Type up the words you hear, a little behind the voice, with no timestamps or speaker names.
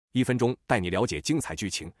1分钟带你了解精彩剧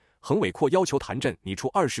情。横尾阔要求谭震拟出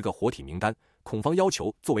20个活体名单，孔方要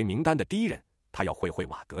求作为名单的第一人，他要会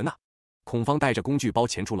瓦格纳。孔方带着工具包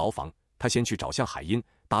潜出牢房，他先去找向海音，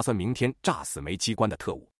打算明天炸死梅机关的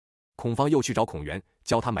特务。孔方又去找孔元，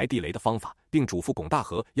教他埋地雷的方法，并嘱咐龚大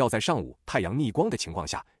河要在上午太阳逆光的情况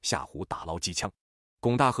下下湖打捞机枪。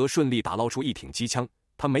龚大河顺利打捞出1挺机枪，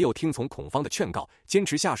他没有听从孔方的劝告，坚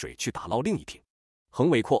持下水去打捞另1挺。横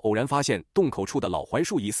尾阔偶然发现洞口处的老槐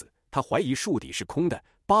树已死，他怀疑树底是空的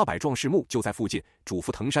，800壮士墓就在附近，嘱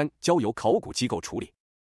咐藤山交由考古机构处理。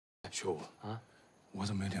学武啊，我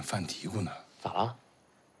怎么有点犯嘀咕呢？咋了？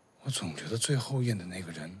我总觉得最后验的那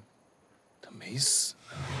个人，他没死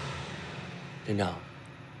呢。连长，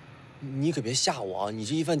你可别吓我啊！你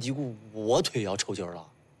这一犯嘀咕，我腿要抽筋了。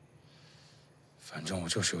反正我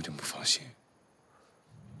就是有点不放心。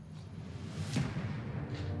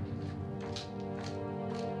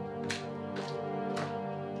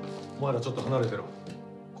お前らちょっと離れてろ。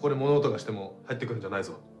ここで物音がしても入ってくるんじゃない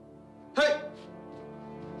ぞ。はい。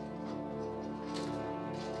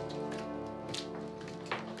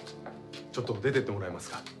ちょっと出てってもらえます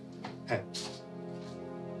か。はい。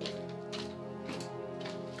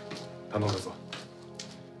頼んだぞ。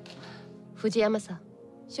藤山さん、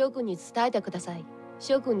将軍に伝えてください。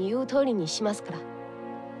将軍に言う通りにしますから。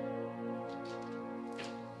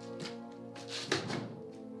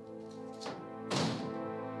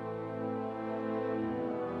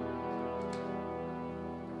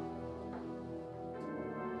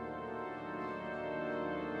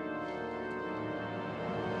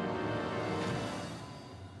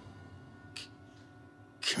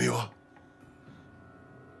君は？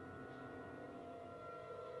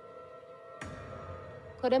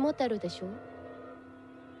これ持ってるでしょ？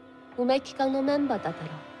梅機関のメンバーだった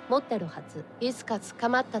ら持ってるはず。いつか捕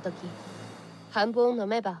まった時、半分飲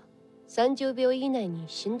めば30秒以内に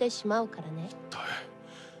死んでしまうからね。誰？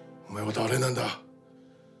お前は誰なんだ？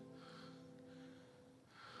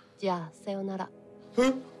じゃあさよなら。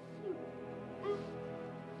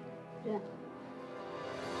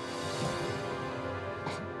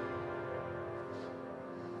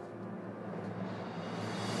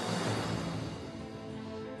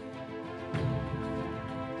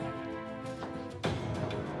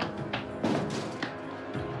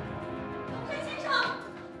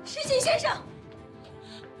先生，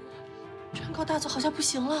川高大佐好像不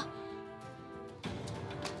行了。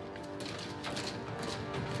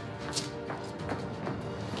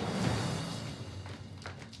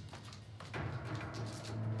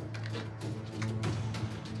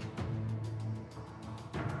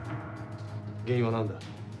原因は何だ？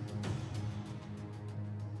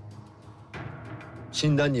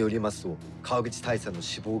診断によりますと、川口大佐の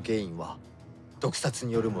死亡原因は毒殺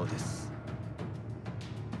によるものです。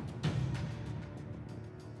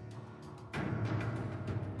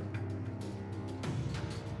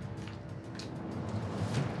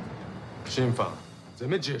審判，怎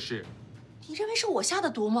么解释？你认为是我下的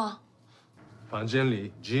毒吗？房间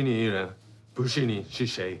里只你一人，不是你是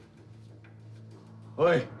谁？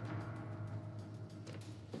喂，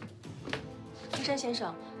黑山先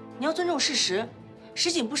生，你要尊重事实。石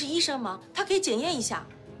井不是医生吗？他可以检验一下。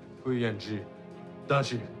不验知，但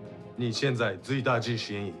是你现在最大致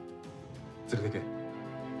嫌疑，这个。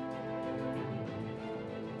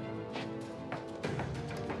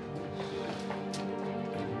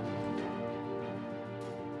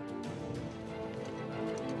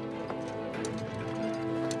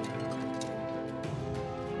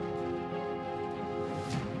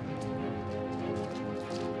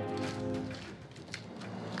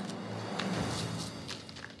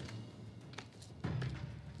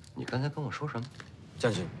你刚才跟我说什么？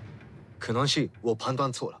将军，可能是我判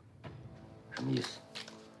断错了。什么意思？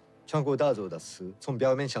川国大佐的死从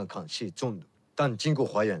表面上看是中毒，但经过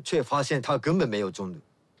还原却发现他根本没有中毒，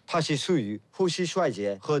他是属于呼吸衰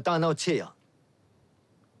竭和大脑缺氧。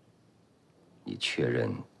你确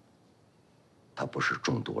认他不是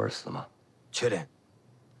中毒而死吗？确认。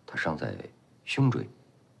他伤在胸椎。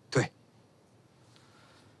对。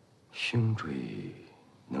胸椎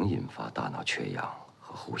能引发大脑缺氧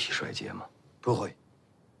和呼吸衰竭吗？不会，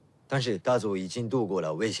但是大佐已经度过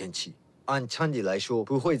了危险期，按常理来说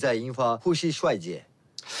不会再引发呼吸衰竭。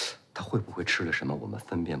他会不会吃了什么我们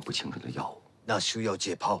分辨不清楚的药物？那需要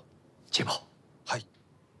解剖。解剖。はい。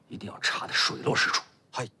一定要查得水落石出。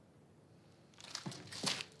はい。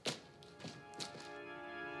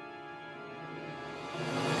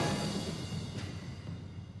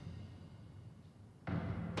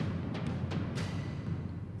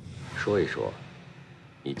说一说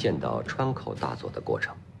你见到川口大佐的过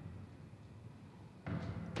程。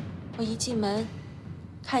我一进门，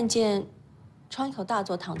看见川口大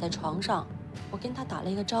佐躺在床上，我跟他打了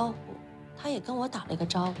一个招呼，他也跟我打了一个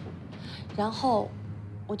招呼，然后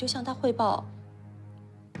我就向他汇报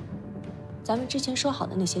咱们之前说好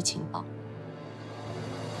的那些情报。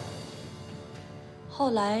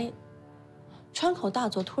后来，川口大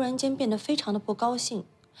佐突然间变得非常的不高兴，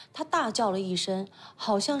他大叫了一声，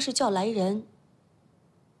好像是叫来人。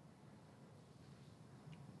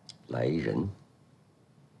来人，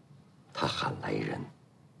他喊来人，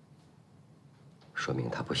说明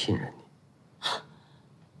他不信任你。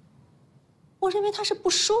我认为他是不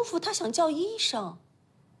舒服，他想叫医生。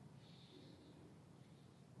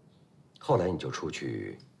后来你就出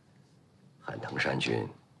去喊藤山君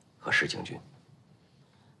和石井君。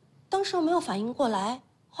当时我没有反应过来，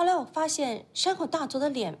后来我发现山口大佐的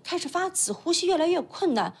脸开始发紫，呼吸越来越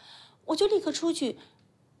困难，我就立刻出去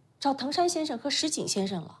找藤山先生和石井先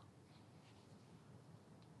生了。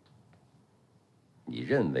你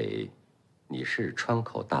认为你是川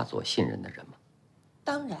口大佐信任的人吗？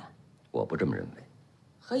当然。我不这么认为。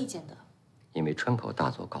何以见得？因为川口大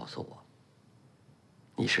佐告诉我，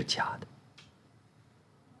你是假的。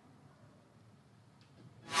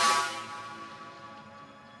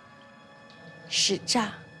使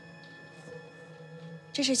诈，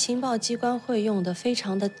这是情报机关会用的非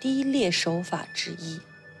常的低劣手法之一。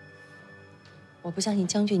我不相信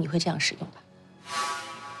将军你会这样使用吧？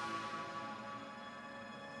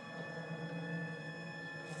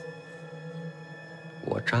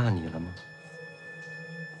我诈你了吗？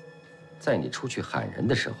在你出去喊人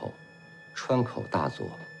的时候，川口大佐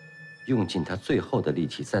用尽他最后的力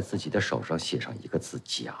气，在自己的手上写上一个字“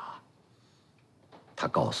假”。他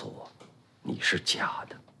告诉我，你是假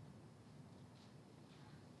的。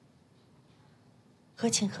合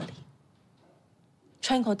情合理。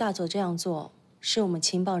川口大佐这样做，是我们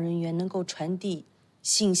情报人员能够传递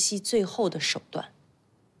信息最后的手段。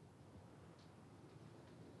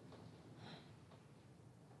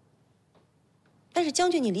但是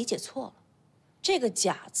将军，你理解错了，这个“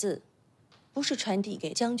假”字，不是传递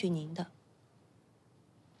给将军您的，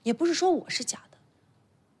也不是说我是假的。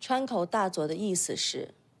川口大佐的意思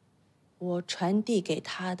是，我传递给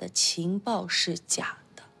他的情报是假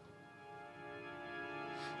的。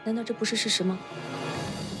难道这不是事实吗？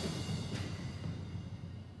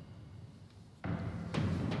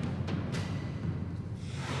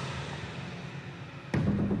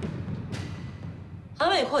韩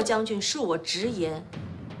伟阔将军恕我直言，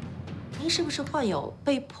您是不是患有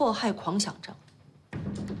被迫害狂想症？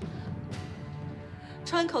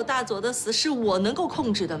川口大佐的死是我能够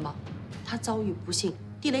控制的吗？他遭遇不幸，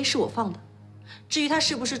地雷是我放的。至于他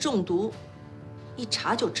是不是中毒，一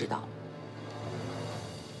查就知道了。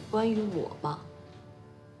关于我嘛，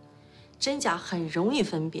真假很容易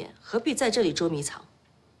分辨，何必在这里捉迷藏？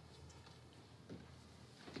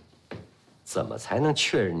怎么才能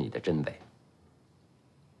确认你的真伪？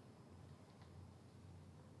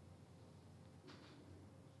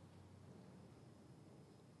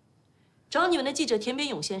找你们的记者田边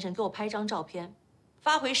勇先生给我拍一张照片，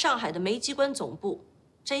发回上海的梅机关总部，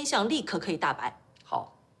真相立刻可以大白。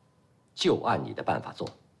好，就按你的办法做。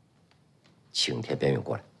请田边勇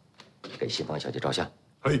过来，给新芳小姐照相。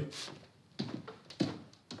嘿，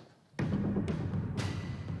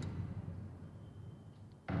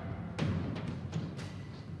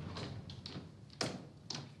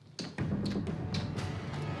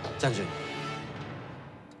将军，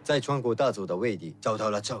在川口大佐的胃里找到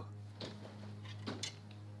了这个。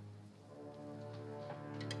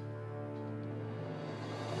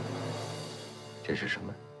这是什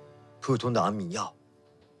么？普通的安眠药，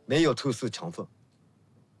没有特殊成分。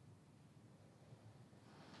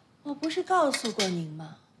我不是告诉过您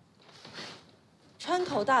吗？川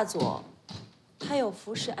口大佐，他有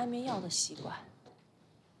服食安眠药的习惯。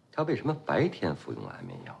他为什么白天服用安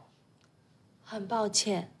眠药？很抱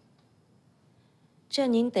歉，这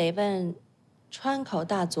您得问川口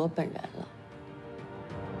大佐本人了。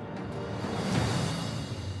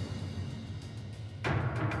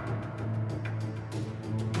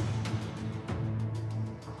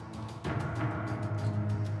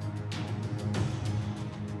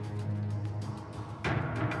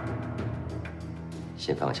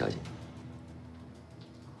新芳小姐，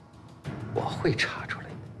我会查出来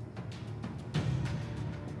的。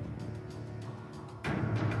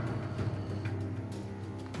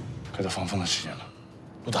快到防风的时间了，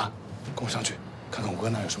陆大，跟我上去看看我哥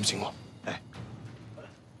那有什么情况。哎，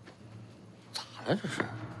咋了这是？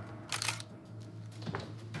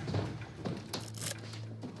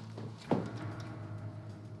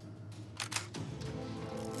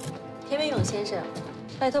田边勇先生，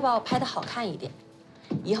拜托把我拍得好看一点。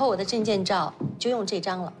以后我的证件照就用这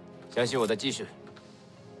张了。相信我的技术，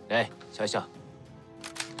来瞧瞧。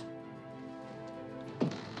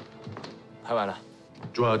拍完了，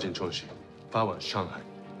抓紧冲洗，发往上海。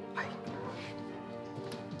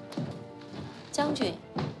将军，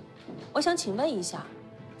我想请问一下，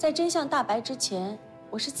在真相大白之前，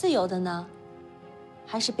我是自由的呢，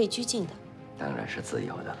还是被拘禁的？当然是自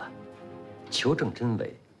由的了。求证真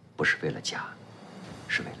伪，不是为了假，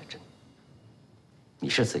是为了真。你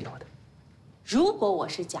是自由的。如果我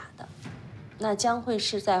是假的，那将会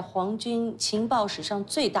是在皇军情报史上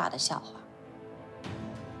最大的笑话。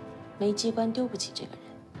没机关丢不起这个人。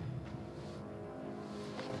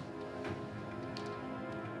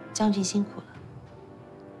将军辛苦了。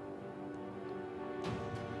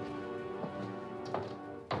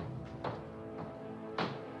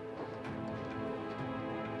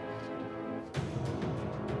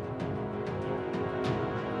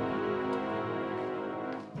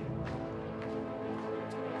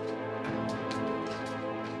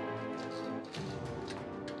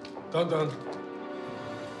等等，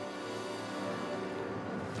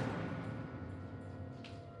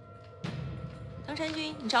唐山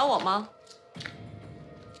君，你找我吗？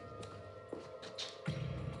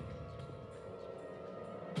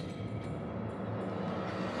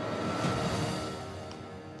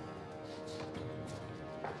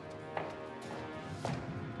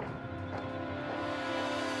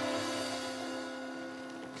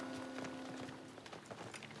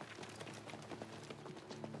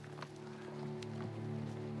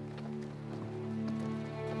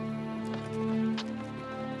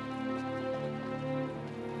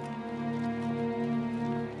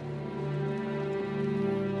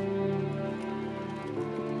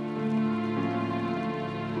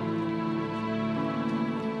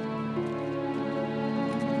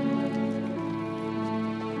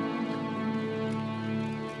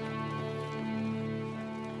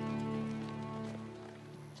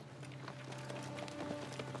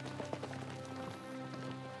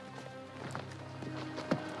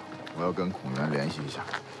我要跟孔元联系一下。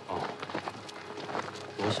哦，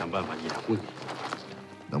我想办法掩护你。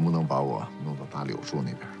能不能把我弄到大柳树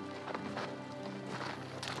那边？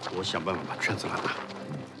我想办法把圈子拉大。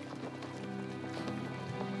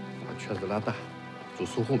把圈子拉大，住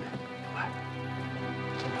树后面。来。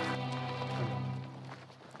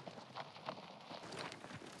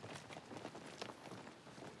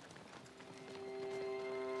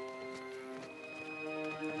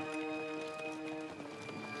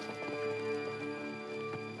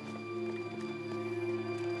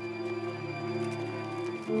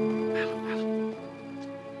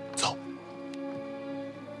走。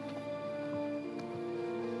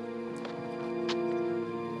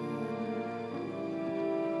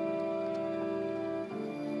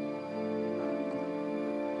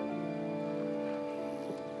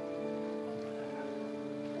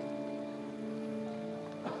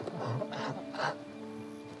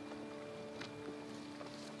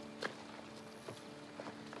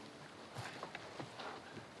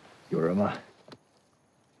有人吗？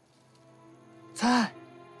在，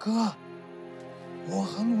哥，我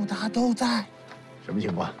和陆达都在。什么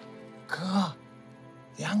情况？哥，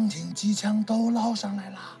两挺机枪都捞上来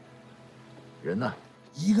了，人呢？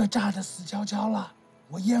一个炸得死翘翘了，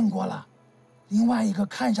我验过了；另外一个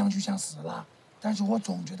看上去像死了，但是我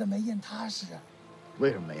总觉得没验踏实。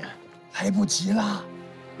为什么没验？来不及了。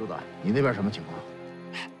陆导，你那边什么情况？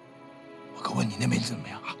我哥问你那边怎么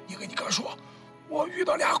样啊？你跟你哥说，我遇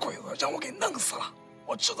到俩鬼子，让我给弄死了。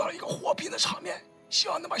我制造了一个火拼的场面，希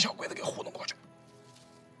望能把小鬼子给糊弄过去。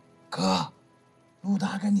哥，陆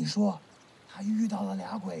达跟你说，他遇到了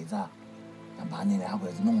俩鬼子，但把那俩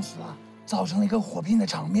鬼子弄死了，造成了一个火拼的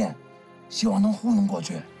场面，希望能糊弄过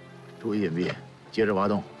去。注意隐蔽，接着挖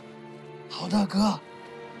洞。好的，哥。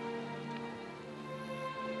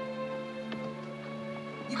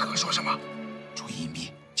你哥说什么？注意隐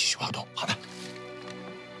蔽，继续挖洞。好的。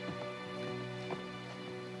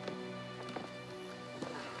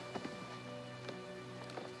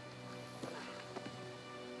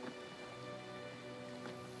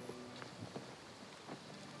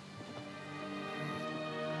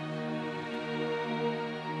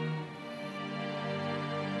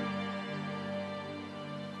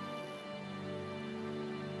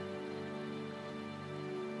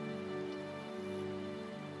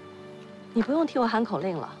你不用替我喊口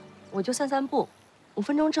令了，我就散散步，5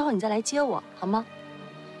分钟之后你再来接我，好吗？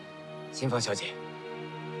新芳小姐，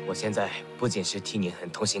我现在不仅是替你喊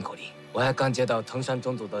通信口令，我还刚接到藤山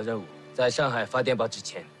中组的任务，在上海发电报之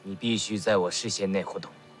前，你必须在我视线内活动。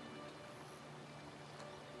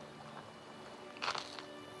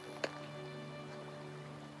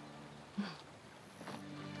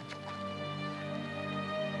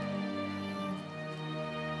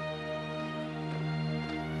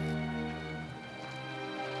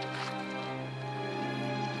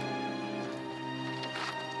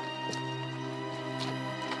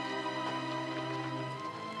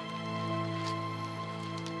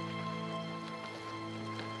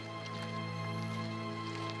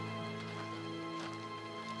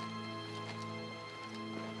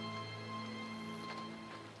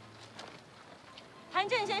谭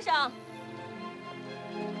震先生，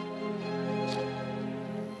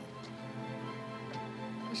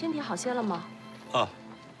你身体好些了吗？啊，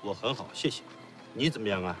我很好，谢谢。你怎么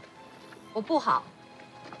样啊？我不好，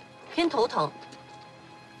偏头疼。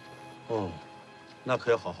哦，那可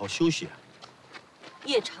要好好休息啊。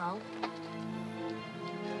夜长，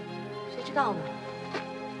谁知道呢？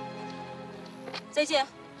再见。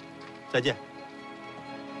再见。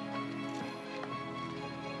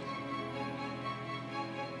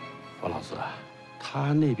王老师啊，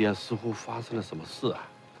他那边似乎发生了什么事啊？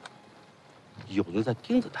有人在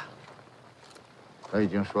盯着他。他已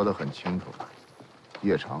经说得很清楚了，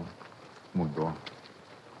夜长，梦多，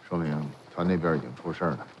说明他那边已经出事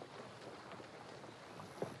了。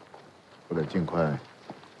我得尽快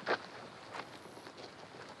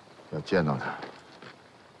要见到他。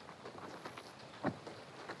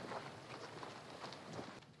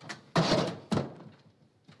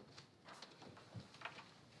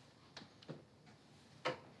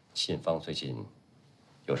信方最近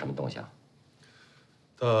有什么动向？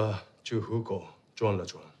他去湖口转了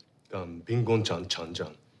转，跟兵工厂厂长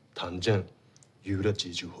谭震有了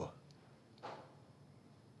几句话。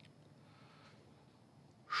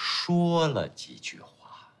说了几句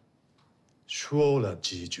话。说了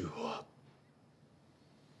几句话。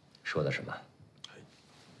说的什么？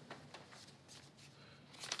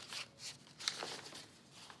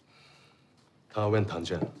他问谭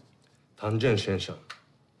震：“谭震先生，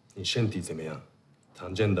你身体怎么样？”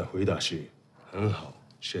谭震的回答是：“很好，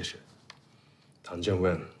谢谢。”谭震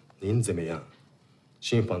问：“您怎么样？”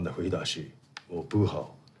信方的回答是：“我不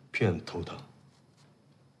好，偏头疼。”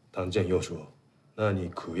谭震又说：“那你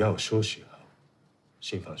可要休息好。”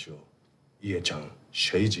信方说：“夜长，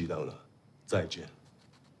谁知道呢？再见。”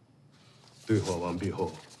对话完毕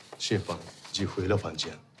后，信方即回了房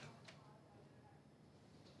间。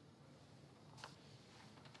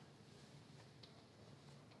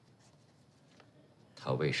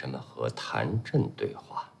他为什么和谭震对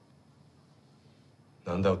话？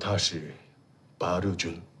难道他是八路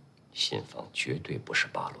军？信方绝对不是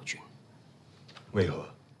八路军。为何？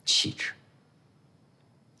气质。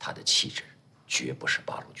他的气质绝不是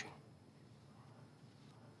八路军。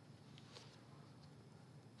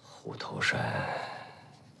虎头山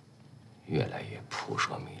越来越扑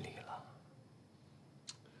朔迷离了。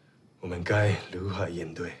我们该如何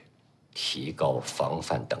应对？提高防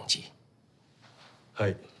范等级。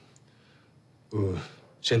嗨，我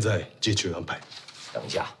现在继续安排。等一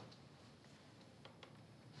下。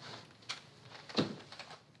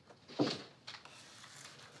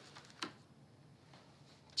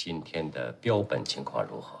今天的标本情况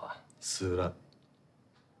如何？死了。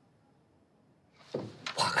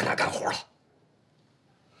我跟他干活了。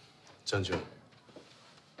将军，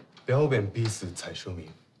标本必死才说明，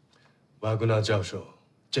瓦格纳教授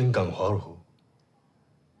真敢华乎？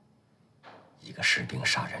一个士兵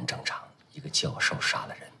杀人正常，一个教授杀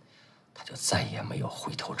了人，他就再也没有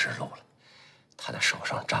回头之路了。他的手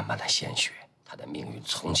上沾满了鲜血，他的命运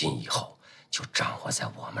从今以后就掌握在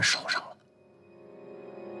我们手上了。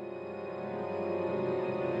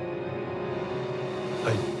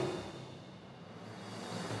哎。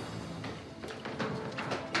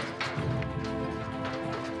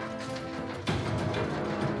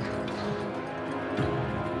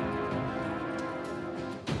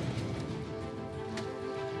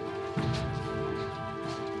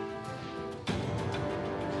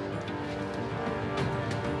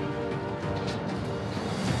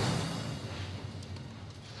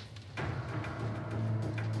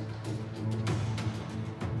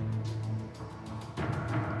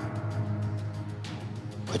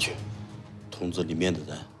快去，通知里面的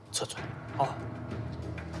人撤出来。好。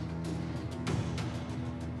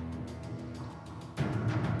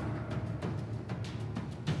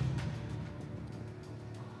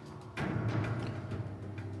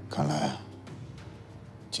看来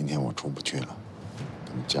今天我出不去了，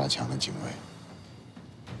他们加强了警卫。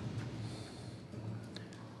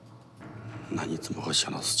那你怎么会想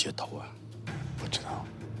到是街头啊？不知道，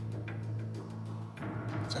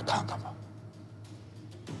再看看吧。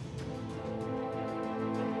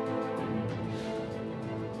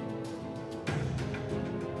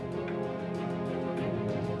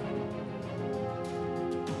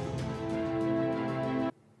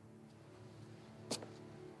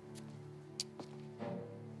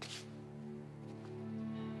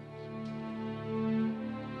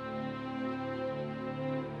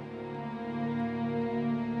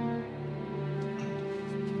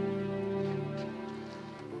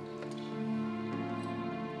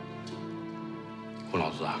洪老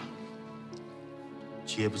师啊，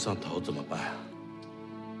接不上头怎么办啊？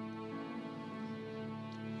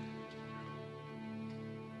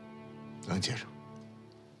能接上。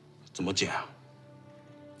怎么剪啊？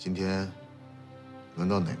今天轮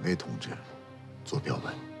到哪位同志做标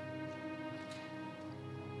本？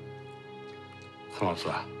康老师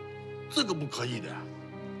啊，这个不可以的。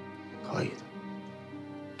可以的，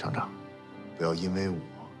厂长，不要因为我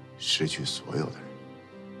失去所有的人。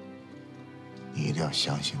你一定要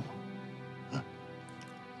相信我。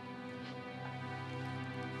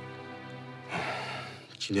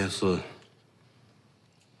今天是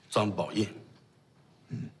张宝印。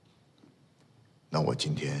那我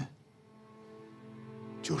今天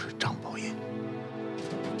就是张宝印。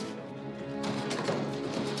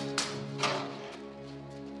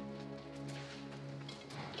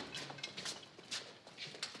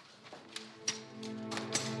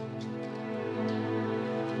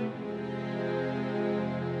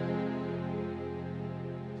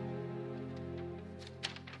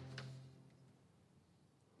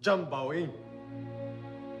张宝印。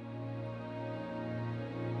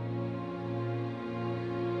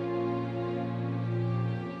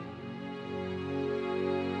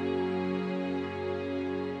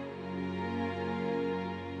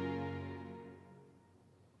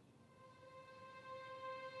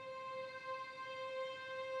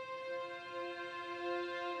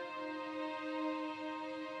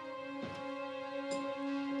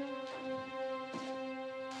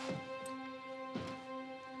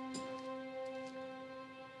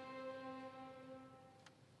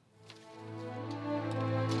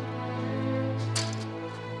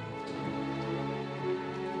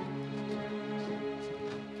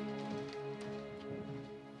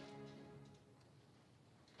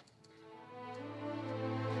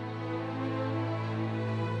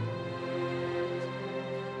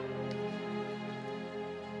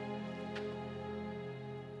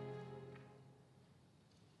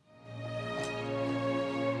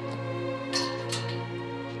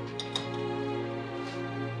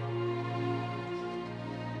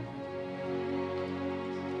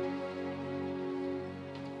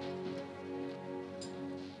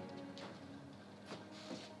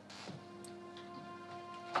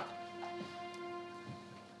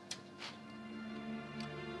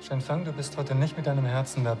Shenfang, du bist heute nicht mit deinem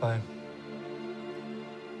Herzen dabei.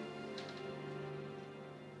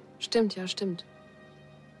 Stimmt, ja, stimmt.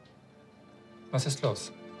 Was ist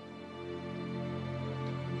los?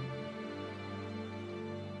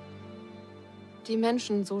 Die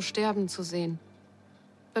Menschen so sterben zu sehen,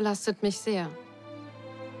 belastet mich sehr.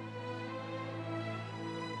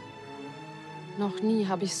 Noch nie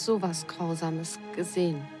habe ich sowas Grausames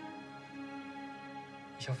gesehen.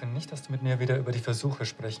 Ich hoffe nicht, dass du mit mir wieder über die Versuche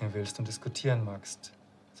sprechen willst und diskutieren magst.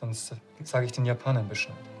 Sonst sage ich den Japanern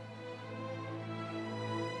Bescheid.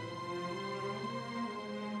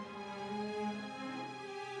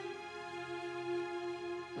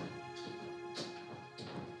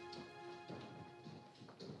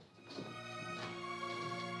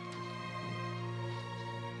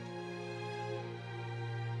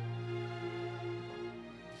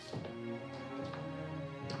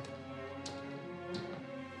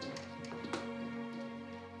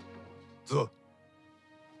坐。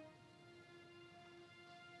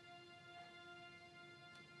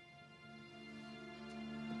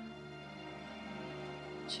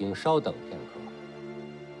请稍等片刻。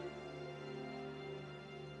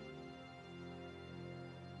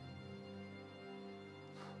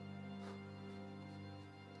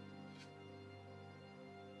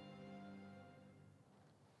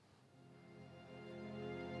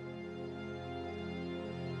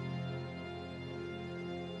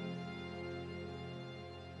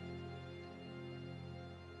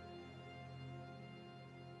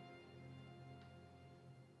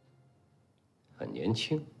很年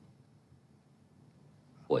轻，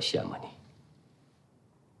我羡慕你。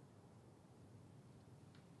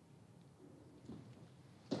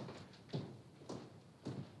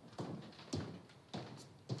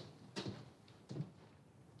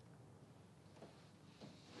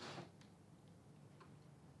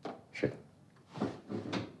是，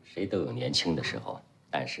谁都有年轻的时候，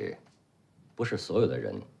但是不是所有的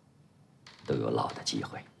人都有老的机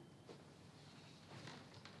会。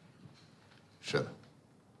是的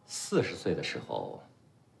，40岁的时候，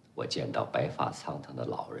我见到白发苍苍的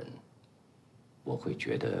老人，我会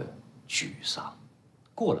觉得沮丧。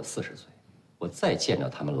过了40岁，我再见到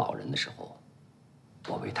他们老人的时候，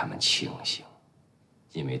我为他们庆幸，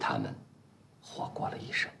因为他们活过了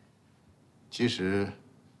一生。其实，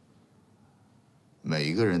每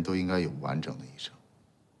一个人都应该有完整的一生，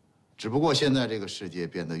只不过现在这个世界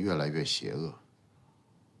变得越来越邪恶，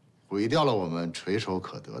毁掉了我们垂手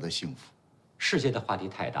可得的幸福。世界的话题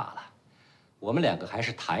太大了，我们两个还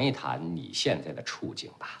是谈一谈你现在的处境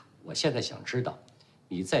吧。我现在想知道，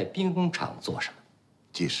你在兵工厂做什么？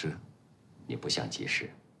技师。你不像技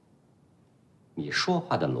师，你说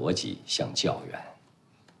话的逻辑像教员。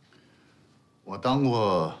我当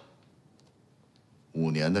过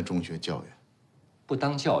5年的中学教员。不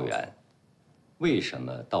当教员，为什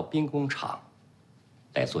么到兵工厂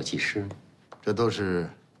来做技师呢？这都是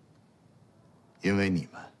因为你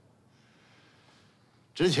们。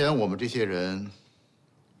之前我们这些人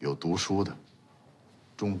有读书的、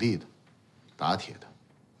种地的、打铁的、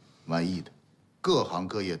卖艺的，各行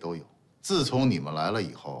各业都有。自从你们来了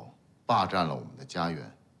以后，霸占了我们的家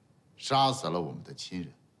园，杀死了我们的亲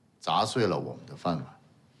人，砸碎了我们的饭碗。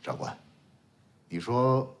长官，你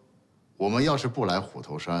说，我们要是不来虎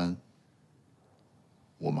头山，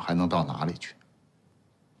我们还能到哪里去？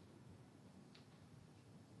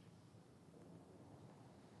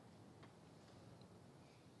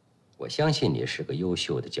我相信你是个优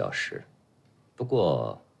秀的教师，不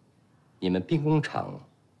过，你们兵工厂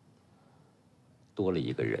多了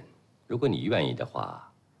一个人。如果你愿意的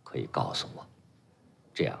话，可以告诉我，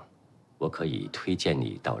这样，我可以推荐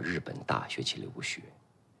你到日本大学去留学。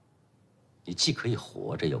你既可以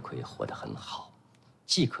活着，又可以活得很好，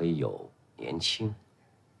既可以有年轻，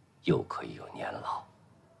又可以有年老，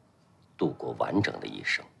度过完整的一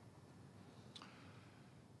生。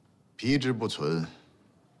皮之不存，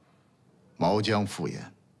毛将复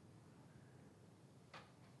焉。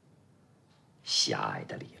狭隘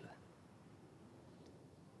的理论。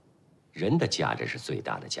人的价值是最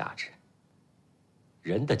大的价值，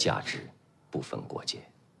人的价值不分国界。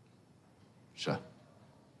是，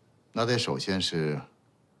那得首先是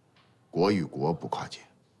国与国不跨界。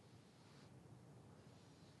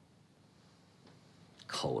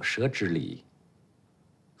口舌之利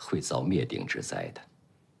会遭灭顶之灾的。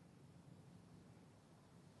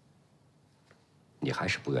你还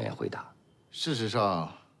是不愿意回答？事实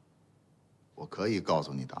上，我可以告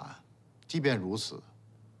诉你答案。即便如此，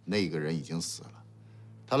那个人已经死了。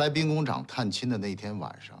他来兵工厂探亲的那天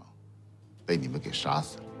晚上，被你们给杀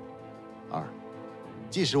死了。二，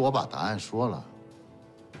即使我把答案说了，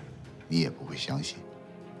你也不会相信。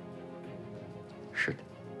是的，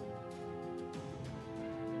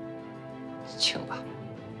请吧。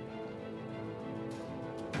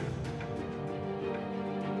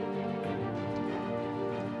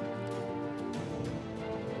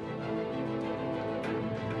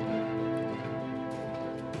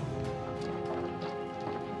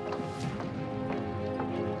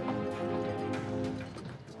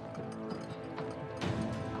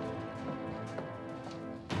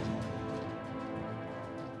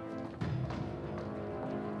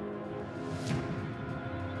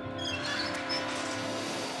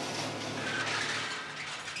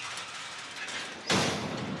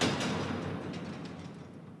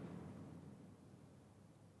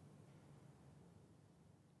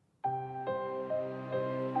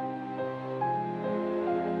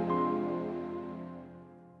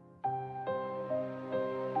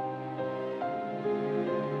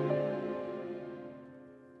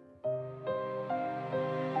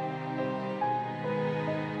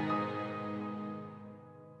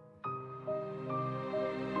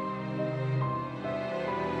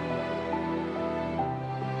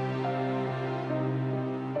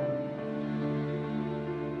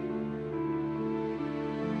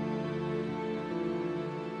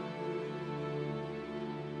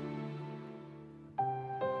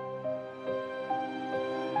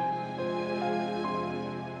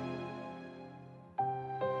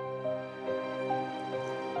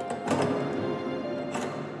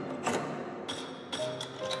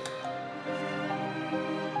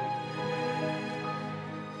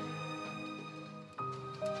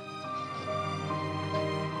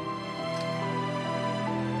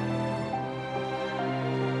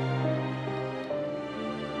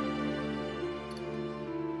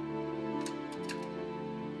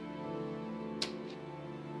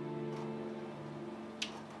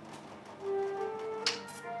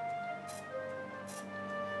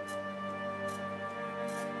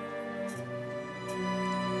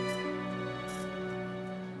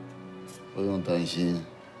不用担心，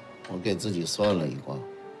我给自己算了一卦，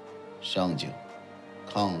上九，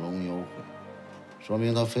亢龙有悔，说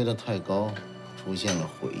明他飞得太高，出现了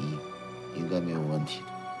悔意，应该没有问题的。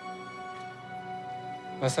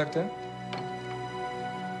Was sagt er?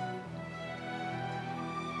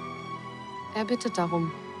 Er bittet darum,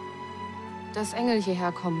 dass Engel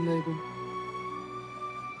hierher kommen mögen.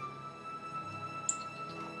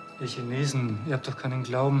 Ihr Chinesen, ihr habt doch keinen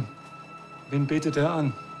Glauben. Wen betet er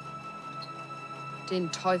an? Den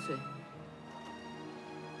Teufel.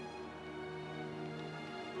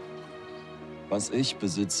 Was ich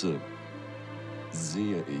besitze,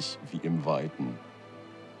 sehe ich wie im Weiten.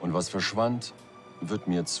 Und was verschwand, wird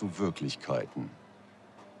mir zu Wirklichkeiten.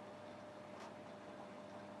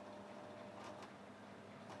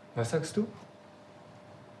 Was sagst du?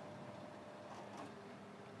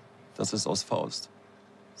 Das ist aus Faust.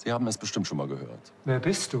 Sie haben es bestimmt schon mal gehört. Wer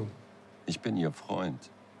bist du? Ich bin Ihr Freund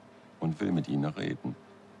und will mit Ihnen reden.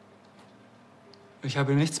 Ich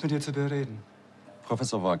habe nichts mit dir zu bereden.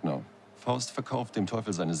 Professor Wagner, Faust verkauft dem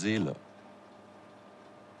Teufel seine Seele,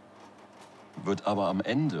 wird aber am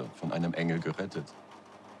Ende von einem Engel gerettet.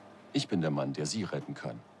 Ich bin der Mann, der Sie retten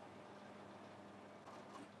kann.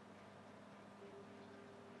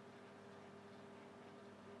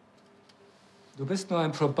 Du bist nur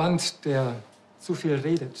ein Proband, der zu viel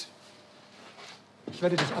redet. Ich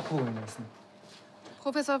werde dich abholen lassen.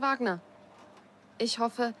 Professor Wagner, ich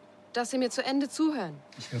hoffe, dass Sie mir zu Ende zuhören.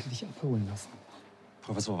 Ich werde dich abholen lassen.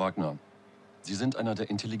 Professor Wagner, Sie sind einer der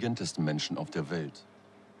intelligentesten Menschen auf der Welt.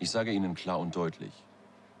 Ich sage Ihnen klar und deutlich,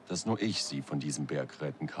 dass nur ich Sie von diesem Berg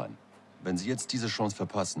retten kann. Wenn Sie jetzt diese Chance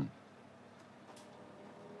verpassen,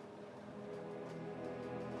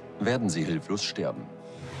 werden Sie hilflos sterben.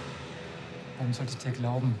 Warum sollte ich dir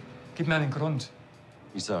glauben? Gib mir einen Grund.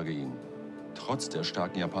 Ich sage Ihnen, trotz der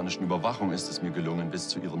starken japanischen Überwachung ist es mir gelungen, bis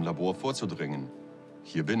zu Ihrem Labor vorzudringen.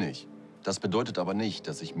 Hier bin ich. Das bedeutet aber nicht,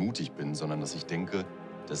 dass ich mutig bin, sondern dass ich denke,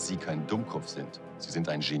 dass Sie kein Dummkopf sind. Sie sind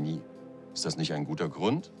ein Genie. Ist das nicht ein guter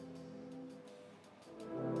Grund?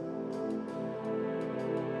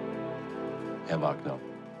 Herr Wagner,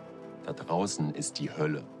 da draußen ist die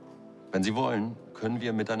Hölle. Wenn Sie wollen, können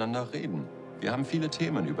wir miteinander reden. Wir haben viele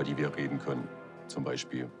Themen, über die wir reden können. Zum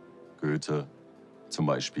Beispiel Goethe, zum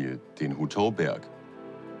Beispiel den Hutauberg.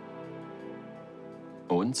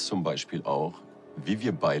 Und zum Beispiel auch, wie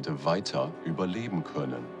wir beide weiter überleben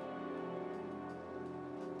können.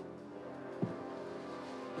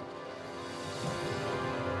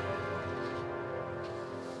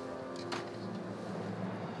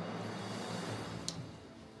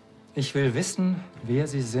 Ich will wissen, wer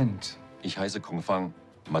Sie sind. Ich heiße Kung Fang,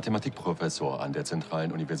 Mathematikprofessor an der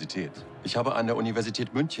Zentralen Universität. Ich habe an der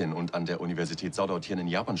Universität München und an der Universität Saudautien in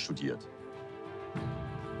Japan studiert.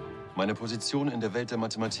 Meine Position in der Welt der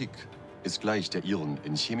Mathematik ist gleich der Ihren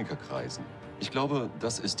in Chemikerkreisen. Ich glaube,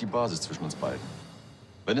 das ist die Basis zwischen uns beiden.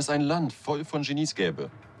 Wenn es ein Land voll von Genies gäbe,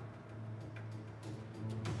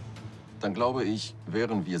 dann glaube ich,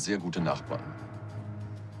 wären wir sehr gute Nachbarn.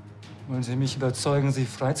 Wollen Sie mich überzeugen, Sie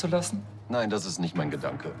freizulassen? Nein, das ist nicht mein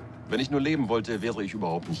Gedanke. Wenn ich nur leben wollte, wäre ich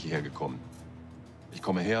überhaupt nicht hierher gekommen. Ich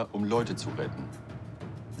komme her, um Leute zu retten.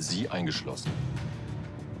 Sie eingeschlossen.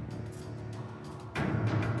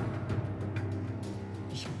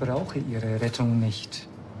 Ich brauche Ihre Rettung nicht.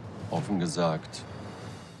 Offen gesagt,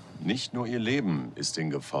 nicht nur Ihr Leben ist in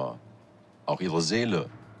Gefahr. Auch Ihre Seele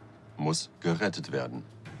muss gerettet werden.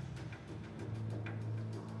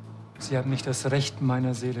 Sie haben nicht das Recht,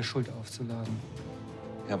 meiner Seele Schuld aufzuladen.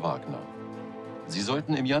 Herr Wagner, Sie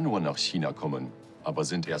sollten im Januar nach China kommen, aber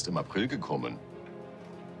sind erst im April gekommen.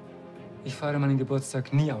 Ich feiere meinen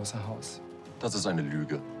Geburtstag nie außer Haus. Das ist eine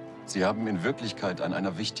Lüge. Sie haben in Wirklichkeit an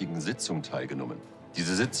einer wichtigen Sitzung teilgenommen.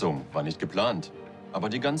 Diese Sitzung war nicht geplant, aber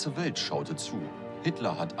die ganze Welt schaute zu.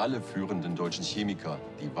 Hitler hat alle führenden deutschen Chemiker,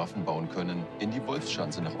 die Waffen bauen können, in die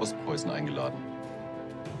Wolfschanze nach Ostpreußen eingeladen.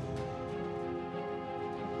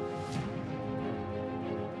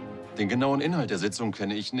 Den genauen Inhalt der Sitzung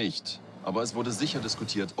kenne ich nicht, aber es wurde sicher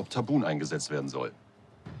diskutiert, ob Tabun eingesetzt werden soll.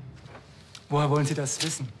 Woher wollen Sie das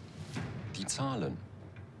wissen? Die Zahlen.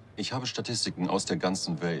 Ich habe Statistiken aus der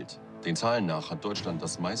ganzen Welt. Den Zahlen nach hat Deutschland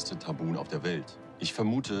das meiste Tabun auf der Welt. Ich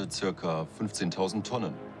vermute ca. 15.000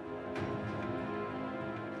 Tonnen.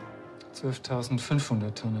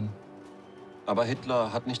 12.500 Tonnen. Aber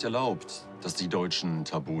Hitler hat nicht erlaubt, dass die Deutschen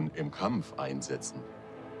Tabun im Kampf einsetzen.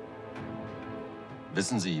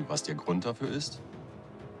 Wissen Sie, was der Grund dafür ist?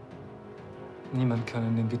 Niemand kann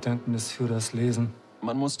in den Gedanken des Führers lesen.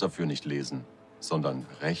 Man muss dafür nicht lesen, sondern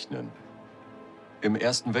rechnen. Im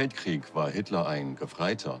Ersten Weltkrieg war Hitler ein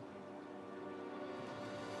Gefreiter.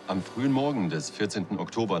 Am frühen Morgen des 14.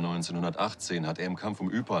 Oktober 1918 hat er im Kampf um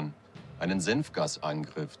Ypern einen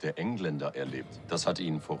Senfgasangriff der Engländer erlebt. Das hat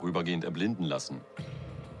ihn vorübergehend erblinden lassen.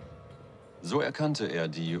 So erkannte er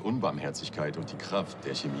die Unbarmherzigkeit und die Kraft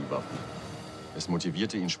der Chemiewaffen. Es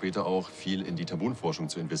motivierte ihn später auch, viel in die Tabunforschung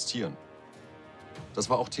zu investieren. Das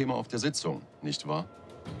war auch Thema auf der Sitzung, nicht wahr?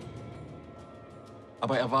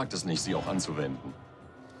 Aber er wagt es nicht, sie auch anzuwenden.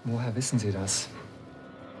 Woher wissen Sie das?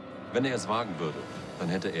 Wenn er es wagen würde, dann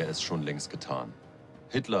hätte er es schon längst getan.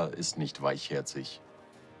 Hitler ist nicht weichherzig.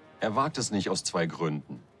 Er wagt es nicht aus zwei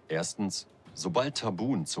Gründen. Erstens, Sobald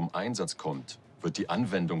Tabun zum Einsatz kommt, wird die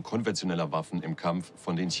Anwendung konventioneller Waffen im Kampf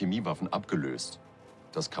von den Chemiewaffen abgelöst.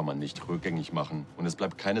 Das kann man nicht rückgängig machen und es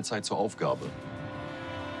bleibt keine Zeit zur Aufgabe.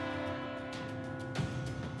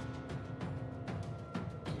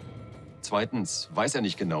 Zweitens weiß er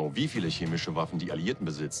nicht genau, wie viele chemische Waffen die Alliierten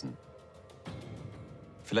besitzen.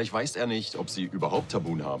 Vielleicht weiß er nicht, ob sie überhaupt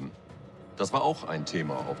Tabun haben. Das war auch ein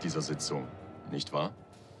Thema auf dieser Sitzung, nicht wahr?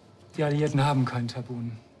 Die Alliierten haben kein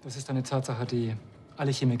Tabun. Das ist eine Tatsache, die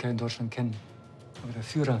alle Chemiker in Deutschland kennen. Aber der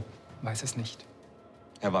Führer weiß es nicht.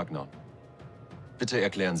 Herr Wagner, bitte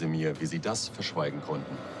erklären Sie mir, wie Sie das verschweigen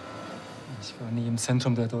konnten. Ich war nie im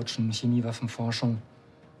Zentrum der deutschen Chemiewaffenforschung.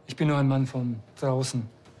 Ich bin nur ein Mann von draußen.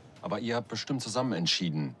 Aber ihr habt bestimmt zusammen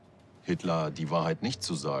entschieden, Hitler die Wahrheit nicht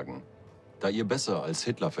zu sagen. Da ihr besser als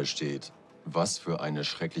Hitler versteht, was für eine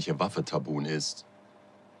schreckliche Waffe Tabun ist.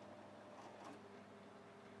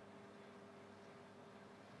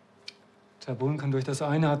 Tabun kann durch das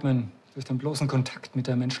Einatmen, durch den bloßen Kontakt mit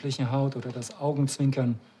der menschlichen Haut oder das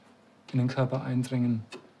Augenzwinkern in den Körper eindringen.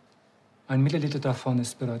 1 Milliliter davon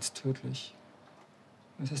ist bereits tödlich.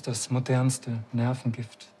 Es ist das modernste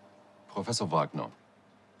Nervengift. Professor Wagner,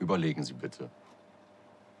 überlegen Sie bitte.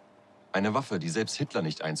 Eine Waffe, die selbst Hitler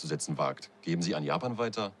nicht einzusetzen wagt, geben Sie an Japan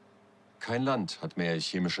weiter? Kein Land hat mehr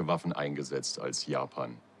chemische Waffen eingesetzt als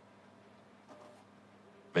Japan.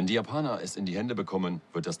 Wenn die Japaner es in die Hände bekommen,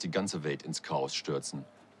 wird das die ganze Welt ins Chaos stürzen.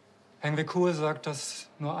 Henry Kohl sagt, dass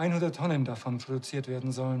nur 100 Tonnen davon produziert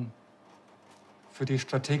werden sollen. Für die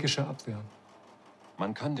strategische Abwehr.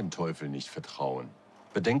 Man kann dem Teufel nicht vertrauen.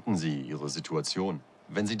 Bedenken Sie Ihre Situation.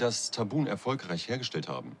 Wenn Sie das Tabun erfolgreich hergestellt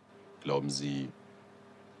haben, glauben Sie,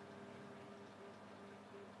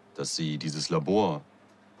 dass Sie dieses Labor,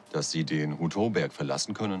 dass Sie den Hutoberg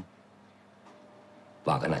verlassen können?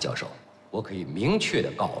 Wagner 教授，我可以明确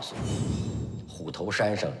地告诉你，虎头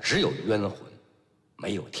山上只有冤魂，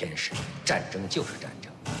没有天使。战争就是战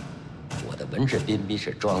争。我的文质彬彬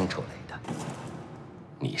是装出来的。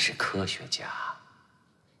你是科学家，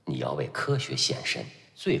你要为科学献身，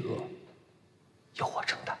罪恶由我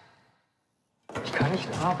承担。Ich kann nicht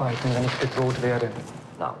arbeiten, wenn ich bedroht werde.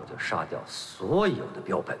 那我就杀掉所有的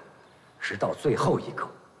标本，直到最后一口。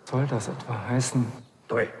Soll das etwa heißen?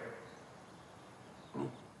 对。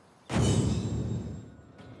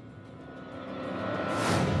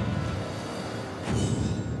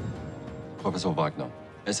 Professor Wagner,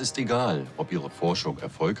 es ist egal, ob Ihre Forschung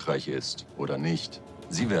erfolgreich ist oder nicht.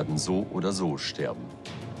 Sie werden so oder so sterben.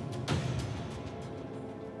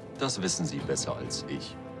 Das wissen Sie besser als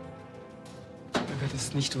ich. Er wird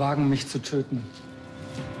es nicht wagen, mich zu töten.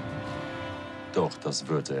 Doch, das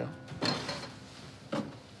wird er.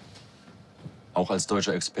 Auch als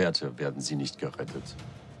deutscher Experte werden Sie nicht gerettet.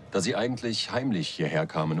 Da Sie eigentlich heimlich hierher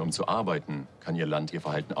kamen, um zu arbeiten, kann Ihr Land Ihr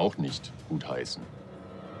Verhalten auch nicht gutheißen.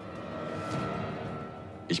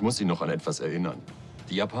 Ich muss Sie noch an etwas erinnern.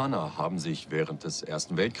 Die Japaner haben sich während des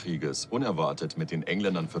Ersten Weltkrieges unerwartet mit den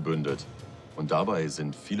Engländern verbündet. Und dabei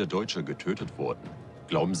sind viele Deutsche getötet worden.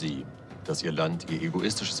 Glauben Sie, dass Ihr Land Ihr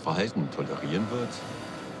egoistisches Verhalten tolerieren wird?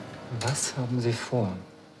 Was haben Sie vor?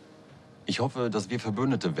 Ich hoffe, dass wir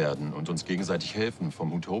Verbündete werden und uns gegenseitig helfen,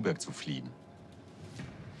 vom Hutoberg zu fliehen.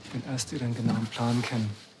 Ich will erst Ihren genauen Plan kennen.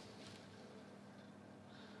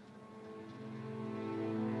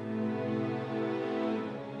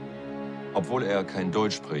 Obwohl er kein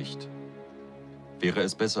Deutsch spricht, wäre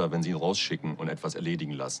es besser, wenn Sie ihn rausschicken und etwas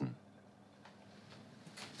erledigen lassen.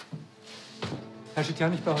 Herr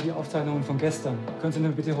Schitian, ich brauche die Aufzeichnungen von gestern. Können Sie mir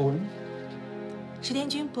bitte holen? 石田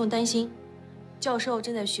君，不用担心，教授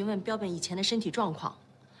正在询问标本以前的身体状况，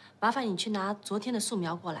麻烦你去拿昨天的素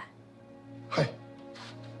描过来。嗨。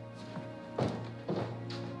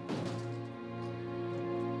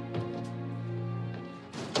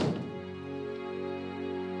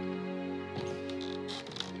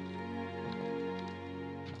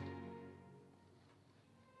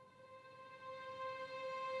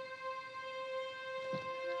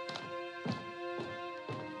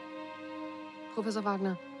 Professor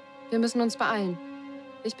Wagner, wir müssen uns beeilen.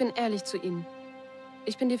 Ich bin ehrlich zu Ihnen.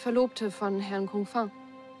 Ich bin die Verlobte von Herrn Kung Fang.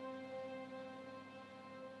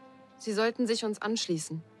 Sie sollten sich uns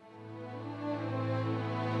anschließen.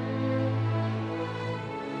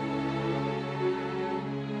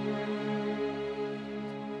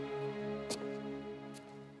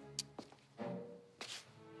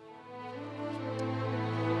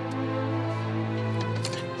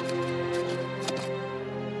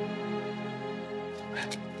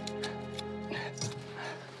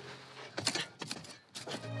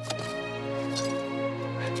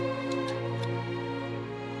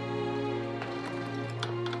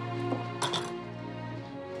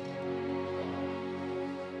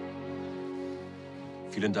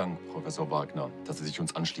 Vielen Dank, Professor Wagner, dass Sie sich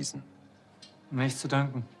uns anschließen. Nichts zu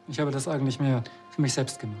danken. Ich habe das eigentlich mehr für mich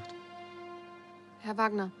selbst gemacht. Herr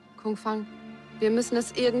Wagner, Kung Fang, wir müssen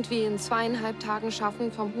es irgendwie in 2,5 Tagen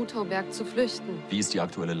schaffen, vom Hutauberg zu flüchten. Wie ist die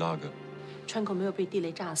aktuelle Lage? 川口没有被地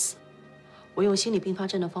雷炸死，我用心理并发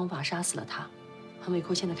症的方法杀死了他。韩伟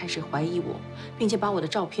寇现在开始怀疑我，并且把我的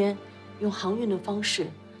照片用航运的方式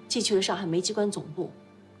寄去了上海煤机关总部。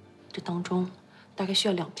这当中大概需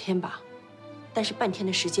要2天吧，但是半天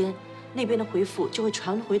的时间，那边的回复就会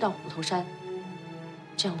传回到虎头山。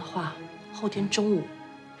这样的话，后天中午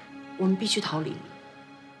我们必须逃离。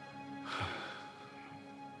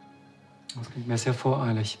 Das klingt mir sehr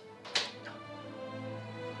voreilig.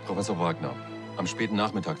 Professor Wagner, am späten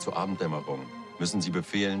Nachmittag zur Abenddämmerung müssen Sie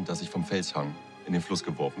befehlen, dass ich vom Felshang in den Fluss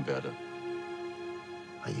geworfen werde.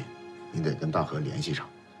 阿姨，你得跟大河联系上，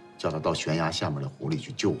叫他到悬崖下面的湖里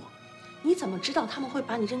去救我。你怎么知道他们会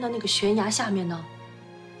把你扔到那个悬崖下面呢？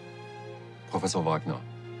 Professor Wagner,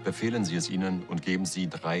 befehlen Sie es ihnen und geben Sie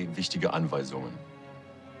 3 wichtige Anweisungen.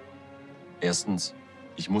 Erstens,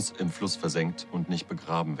 ich muss im Fluss versenkt und nicht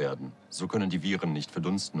begraben werden. So können die Viren nicht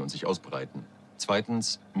verdunsten und sich ausbreiten.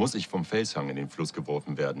 Zweitens muss ich vom Felshang in den Fluss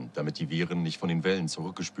geworfen werden, damit die Viren nicht von den Wellen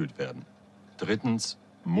zurückgespült werden. Drittens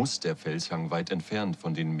muss der Felshang weit entfernt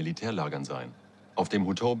von den Militärlagern sein. Auf dem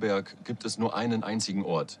Hutauberg gibt es nur einen einzigen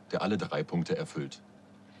Ort, der alle 3 Punkte erfüllt.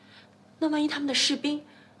 那万一他们的士兵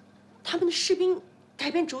改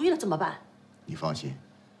变主意了怎么办？你放心，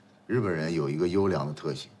日本人有一个优良的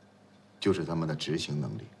特性，就是他们的执行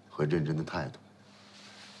能力和认真的态度。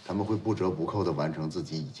他们会不折不扣地完成自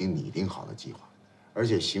己已经拟定好的计划，而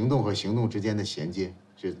且行动和行动之间的衔接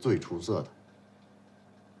是最出色的。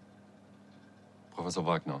Professor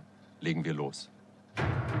Wagner, legen wir los.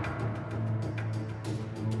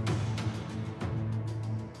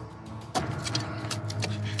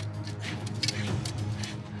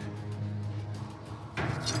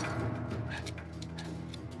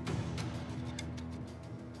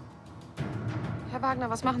 Herr Wagner,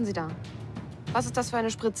 was machen Sie da? Was ist das für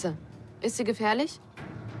eine Spritze? Ist sie gefährlich?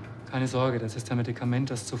 Keine Sorge, das ist ein Medikament,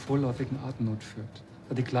 das zu vorläufigen Atemnot führt.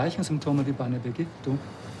 Hat die gleichen Symptome wie bei einer Begiftung,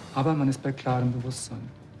 aber man ist bei klarem Bewusstsein.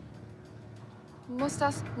 Muss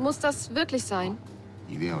das wirklich sein?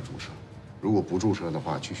 一定要注射，如果不注射的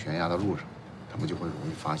话，去悬崖的路上，他们就会容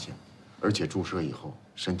易发现，而且注射以后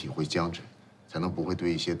身体会僵直，才能不会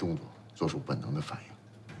对一些动作做出本能的反应。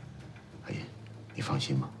阿姨，你放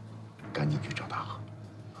心吧，赶紧去找大河。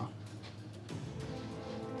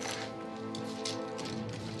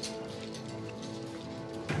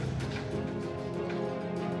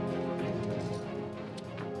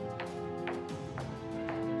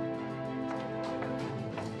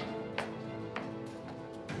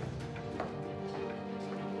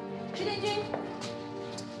 石田君，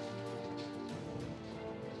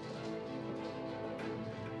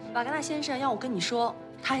瓦格纳先生让我跟你说，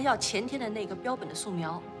他还要前天的那个标本的素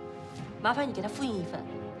描，麻烦你给他复印一份。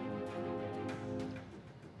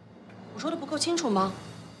我说的不够清楚吗？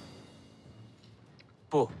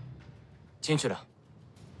不，清楚了。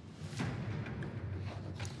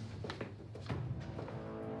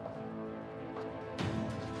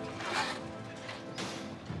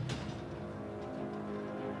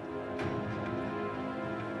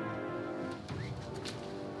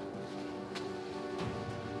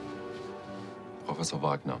 Professor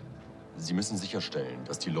Wagner, Sie müssen sicherstellen,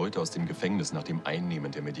 dass die Leute aus dem Gefängnis nach dem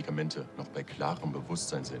Einnehmen der Medikamente noch bei klarem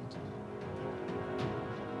Bewusstsein sind.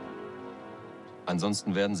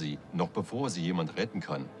 Ansonsten werden sie, noch bevor sie jemand retten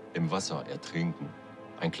kann, im Wasser ertrinken.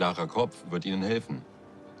 Ein klarer Kopf wird Ihnen helfen,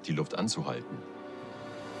 die Luft anzuhalten.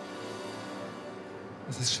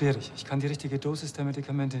 Es ist schwierig. Ich kann die richtige Dosis der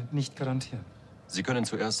Medikamente nicht garantieren. Sie können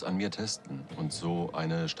zuerst an mir testen und so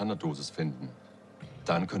eine Standarddosis finden.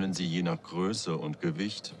 Dann können Sie je nach Größe und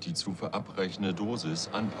Gewicht die zu verabreichende Dosis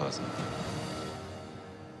anpassen.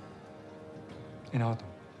 In Ordnung.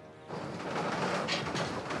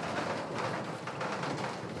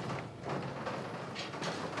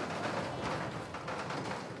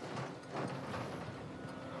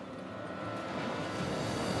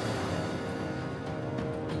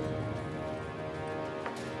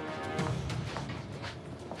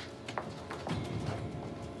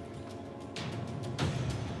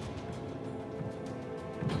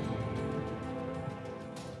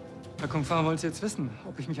 Herr Kung Fa, wollen Sie jetzt wissen,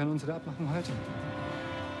 ob ich mich an unsere Abmachung halte?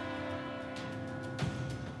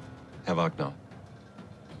 Herr Wagner,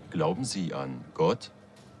 glauben Sie an Gott?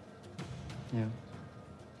 Ja.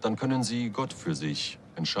 Dann können Sie Gott für sich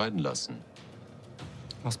entscheiden lassen.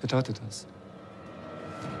 Was bedeutet das?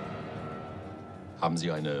 Haben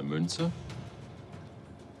Sie eine Münze?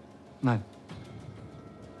 Nein.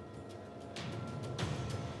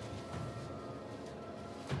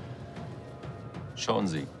 Schauen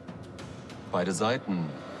Sie, beide Seiten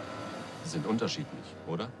sind unterschiedlich,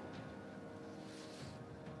 oder?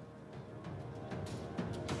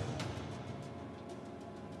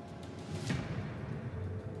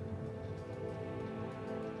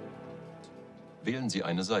 Wählen Sie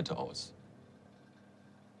eine Seite aus.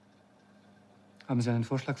 Haben Sie einen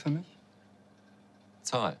Vorschlag für mich?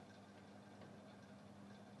 Zahl.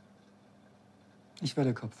 Ich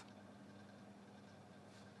wähle Kopf.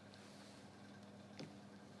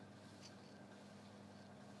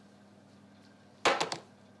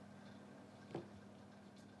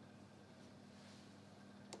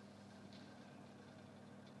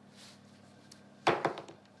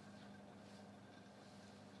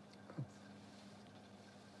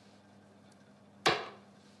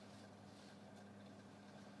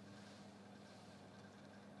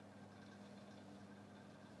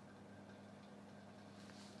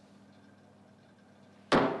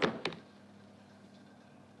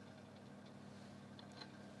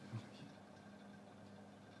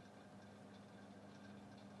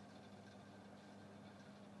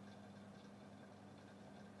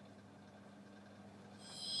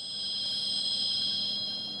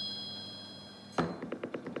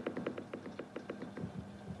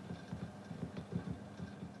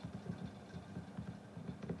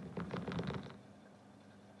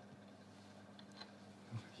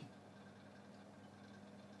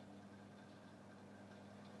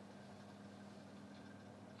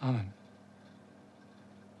 Amen.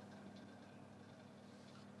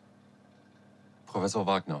 Professor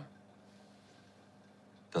Wagner,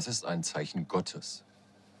 das ist ein Zeichen Gottes.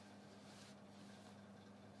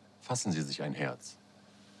 Fassen Sie sich ein Herz.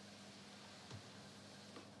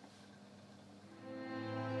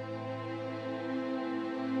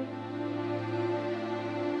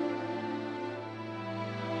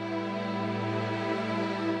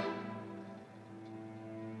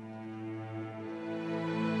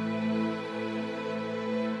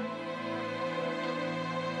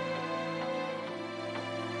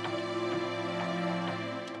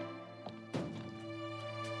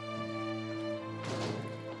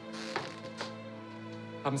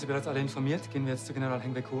 Haben Sie bereits alle informiert? Gehen wir jetzt zu General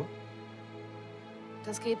Heng Baek-ho?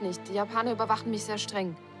 Das geht nicht. Die Japaner überwachen mich sehr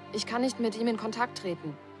streng. Ich kann nicht mit ihm in Kontakt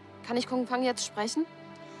treten. Kann ich Kung Fang jetzt sprechen?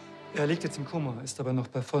 Er liegt jetzt im Koma, ist aber noch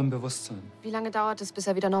bei vollem Bewusstsein. Wie lange dauert es, bis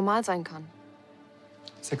er wieder normal sein kann?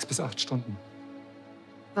 6 bis 8 Stunden.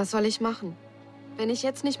 Was soll ich machen? Wenn ich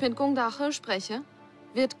jetzt nicht mit Gung Da-he spreche,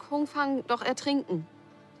 wird Kung Fang doch ertrinken.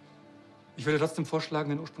 Ich würde trotzdem vorschlagen,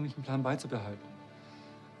 den ursprünglichen Plan beizubehalten.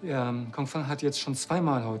 Ja, Kung Fang hat jetzt schon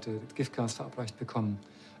zweimal heute Giftgas verabreicht bekommen.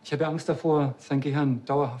 Ich habe Angst davor, sein Gehirn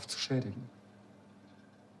dauerhaft zu schädigen.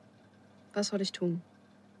 Was soll ich tun?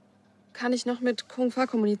 Kann ich noch mit Kung Fa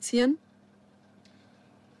kommunizieren?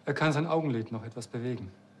 Er kann sein Augenlid noch etwas bewegen.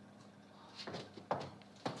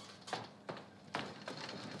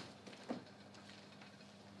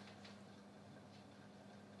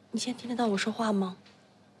你现在听得到我说话吗？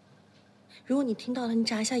如果你听到了，你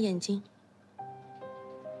眨一下眼睛。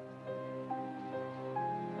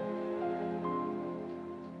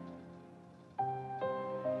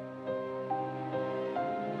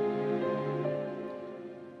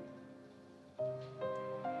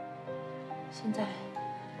现在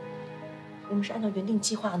我们是按照原定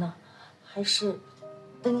计划呢，还是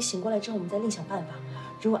等你醒过来之后，我们再另想办法？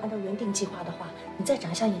如果按照原定计划的话，你再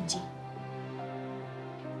眨一下眼睛。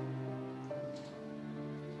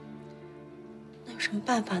那有什么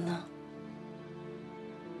办法呢？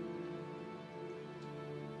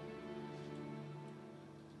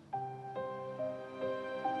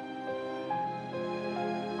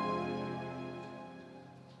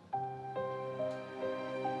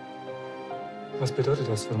 Was bedeutet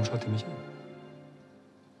das? Warum schaut ihr mich an?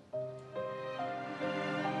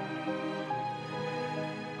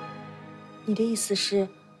你的意思是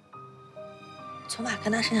从瓦格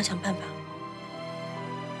纳身上想办法？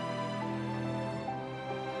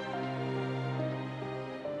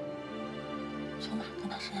从瓦格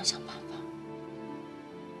纳身上想办法？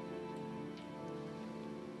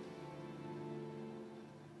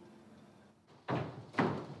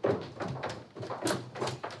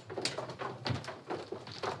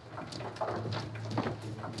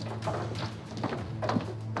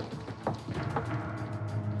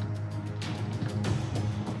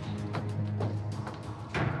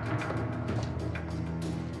 Wie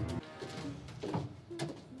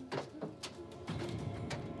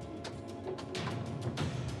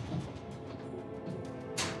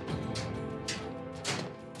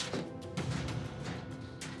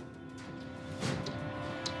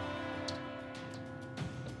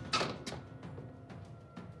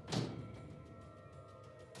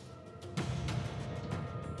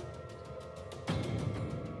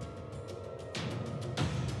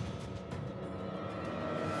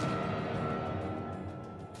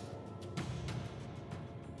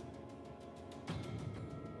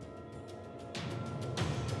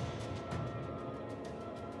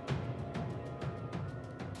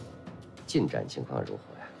进展情况如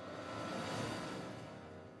何呀？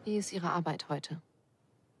 Wie ist Ihre Arbeit heute?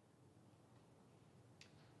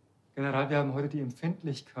 General, wir haben heute die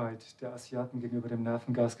Empfindlichkeit der Asiaten gegenüber dem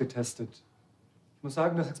Nervengas getestet. Ich muss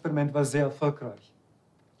sagen, das Experiment war sehr erfolgreich.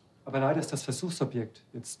 Aber leider ist das Versuchsobjekt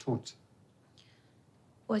jetzt tot.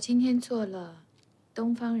 我今天做了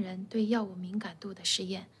东方人对药物敏感度的实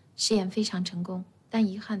验，实验非常成功。但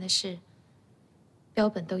遗憾的是，标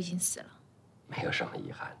本都已经死了。没有什么遗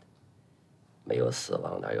憾的，没有死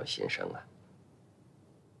亡哪有新生啊？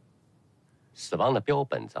死亡的标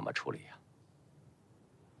本怎么处理呀？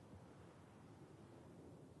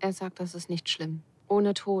 Er sagt, das ist nicht schlimm.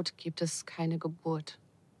 Ohne Tod gibt es keine Geburt.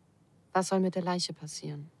 Was soll mit der Leiche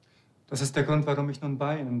passieren? Das ist der Grund, warum ich nun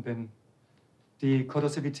bei Ihnen bin. Die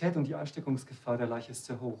Korrosivität und die Ansteckungsgefahr der Leiche ist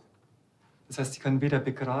sehr hoch. Das heißt, sie kann weder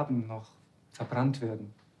begraben noch verbrannt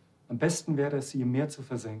werden. Am besten wäre es, sie im Meer zu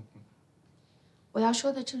versenken. 我要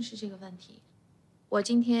说的正是这个问题。我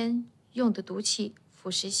今天用的毒气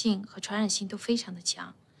腐蚀性和传染性都非常的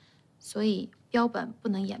强，所以标本不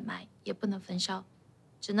能掩埋，也不能焚烧，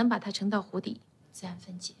只能把它沉到湖底自然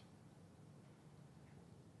分解。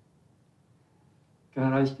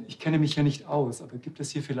 General, ich kenne mich hier nicht aus, aber gibt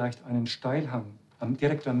es hier vielleicht einen Steilhang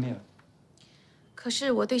direkt am Meer? 可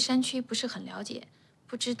是我对山区不是很了解，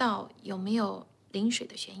不知道有没有临水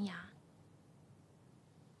的悬崖。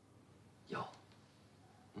有。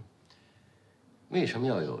为什么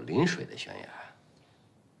要有临水的悬崖？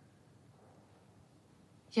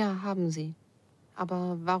 Ja, haben Sie.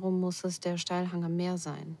 Aber warum muss es der Steilhang am Meer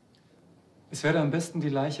sein? Es wäre am besten, die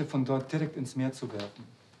Leiche von dort direkt ins Meer zu werfen.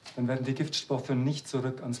 Dann werden die Giftstoffe nicht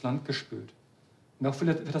zurück ans Land gespült. Und auch für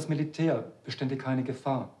das Militär bestände keine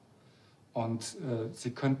Gefahr. Und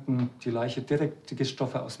sie könnten die Leiche direkt die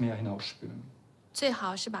Giftstoffe aus Meer hinausspülen. 最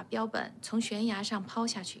好是把标本从悬崖上抛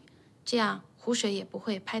下去，这样湖水也不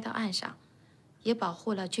会拍到岸上，也保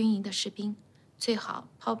护了军营的士兵。最好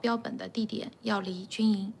抛标本的地点要离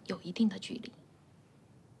军营有一定的距离。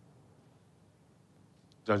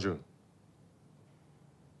将军。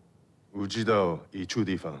 我知道一处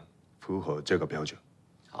地方符合这个标准。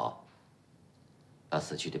好，把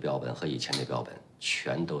死去的标本和以前的标本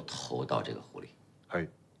全都投到这个湖里。係。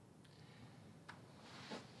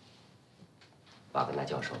瓦格纳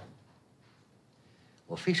教授，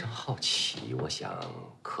我非常好奇，我想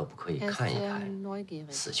可不可以看一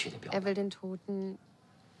看死去的标本？ Er will den Toten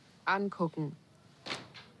angucken.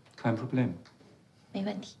 Kein Problem. 没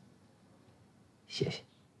问题。谢谢。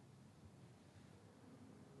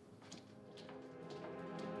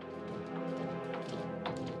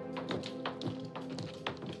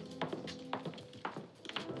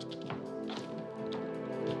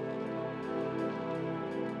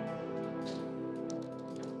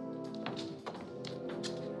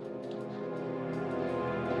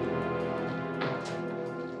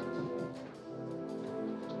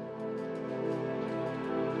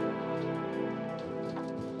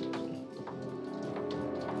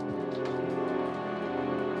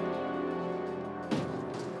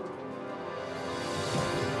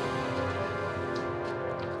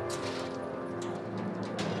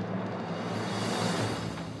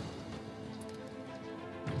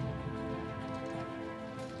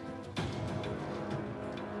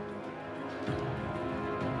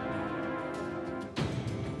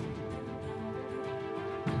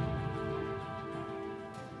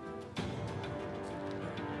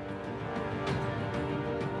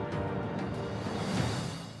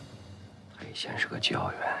 以前是个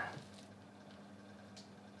教员，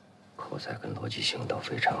口才跟逻辑性都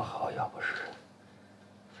非常好，要不是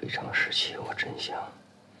非常时期，我真想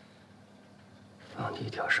放你一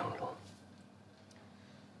条生路。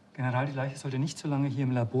 General, die Leiche sollte nicht so lange hier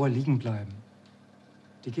im Labor liegen bleiben.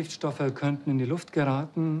 Die Giftstoffe könnten in die Luft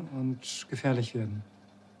geraten und gefährlich werden.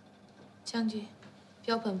 将军，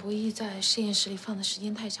标本不宜在实验室里放的时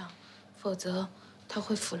间太长，否则它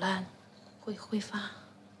会腐烂，会挥发。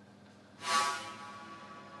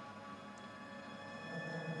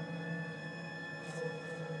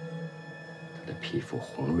 他的皮肤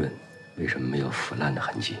红润，为什么没有腐烂的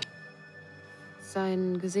痕迹？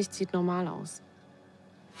 Sein Gesicht sieht normal aus.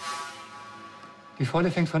 Die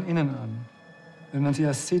Faule fängt von innen an. Wenn man sie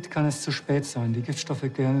erst sieht, kann es zu spät sein. Die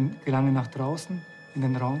Giftstoffe gelangen nach draußen, in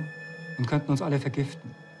den Raum und könnten uns alle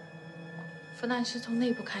vergiften. 腐烂是从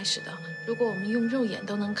内部开始的。如果我们用肉眼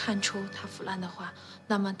都能看出它腐烂的话，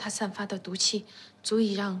那么它散发的毒气足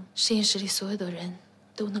以让实验室里所有的人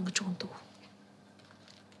都能够中毒。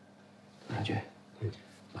将军，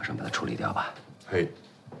马上把它处理掉吧。嘿，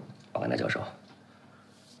瓦格纳教授，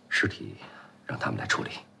尸体让他们来处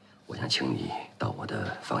理。我想请你到我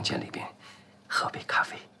的房间里边喝杯咖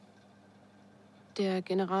啡。Der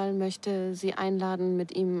General möchte Sie einladen,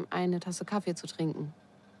 mit ihm eine Tasse Kaffee zu trinken.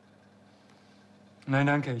 Nein,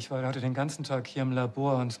 danke. Ich war heute den ganzen Tag hier im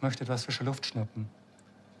Labor und möchte etwas frische Luft schnappen.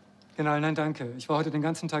 General, nein, danke. Ich war heute den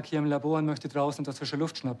ganzen Tag hier im Labor und möchte draußen etwas frische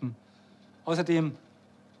Luft schnappen. Außerdem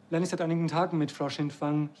lerne ich seit einigen Tagen mit Frau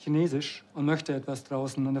Xinfang Chinesisch und möchte etwas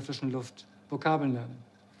draußen an der frischen Luft Vokabeln lernen.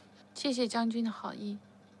 谢谢将军的好意。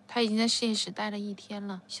他已经在实验室待了1天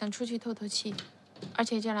了，想出去透透气。而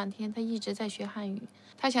且这2天他一直在学汉语，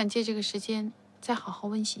他想借这个时间再好好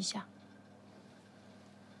温习一下。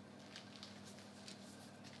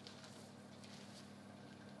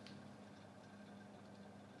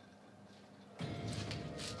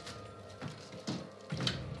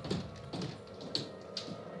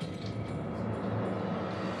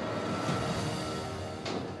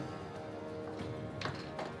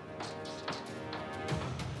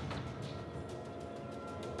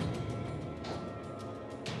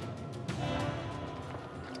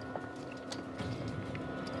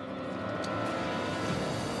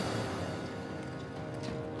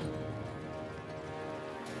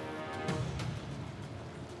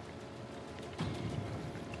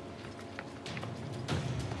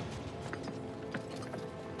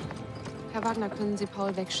 Herr Wagner, können Sie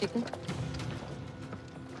Paul wegschicken?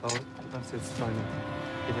 Paul, du kannst jetzt meine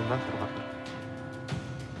in den Mantel packen.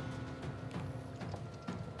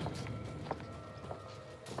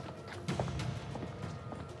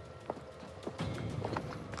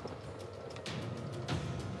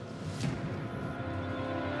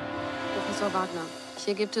 Professor Wagner,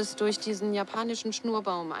 hier gibt es durch diesen japanischen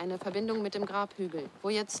Schnurbaum eine Verbindung mit dem Grabhügel, wo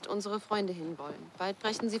jetzt unsere Freunde hinwollen. Bald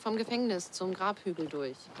brechen sie vom Gefängnis zum Grabhügel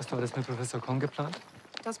durch. Hast du alles mit Professor Kong geplant?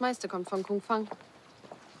 Das meiste kommt von Kung Fang.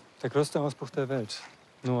 Der größte Ausbruch der Welt.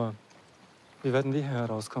 Nur, wie werden wir hier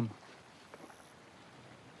herauskommen?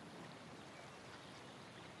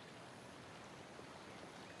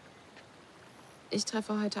 Ich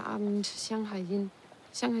treffe heute Abend Xiang Haiyin.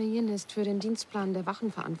 Xiang Haiyin ist für den Dienstplan der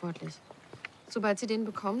Wachen verantwortlich. Sobald sie den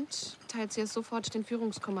bekommt, teilt sie es sofort dem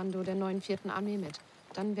Führungskommando der neuen 4. Armee mit.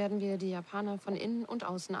 Dann werden wir die Japaner von innen und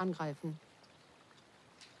außen angreifen.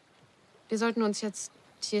 Wir sollten uns jetzt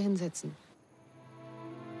hier hinsetzen.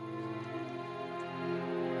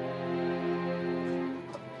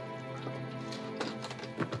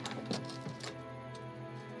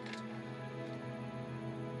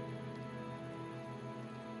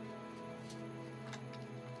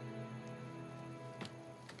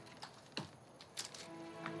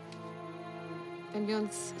 Wenn wir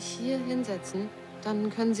uns hier hinsetzen,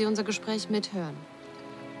 dann können Sie unser Gespräch mithören.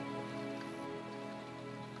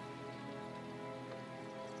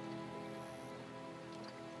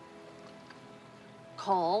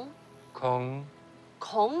 Kong. Kong.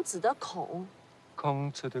 孔子的孔。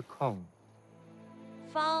孔子的孔。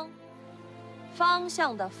方。方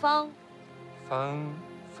向的方。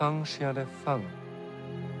方向的方。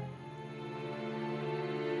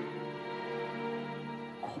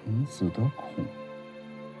孔子的孔。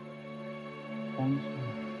方向。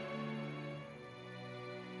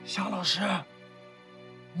夏老师，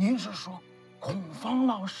您是说孔方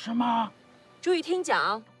老师吗？注意听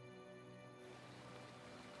讲。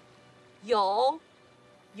有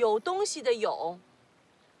东西的有。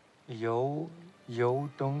有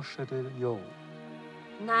东西的有。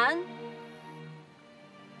难。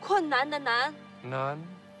困难的难。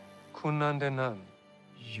困难的难。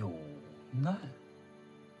有难。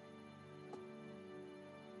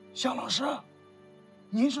夏老师，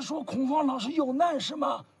您是说孔方老师有难是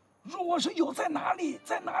吗？如果是有，在哪里？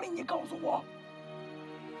在哪里？你告诉我。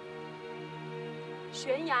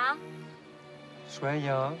悬崖。悬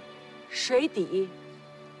崖。水底。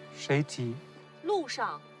水底。路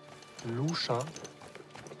上。路上。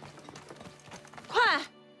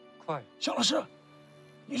快！夏老师，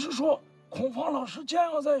你是说孔方老师将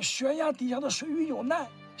要在悬崖底下的水域有难，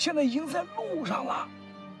现在已经在路上了，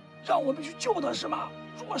让我们去救他是吗？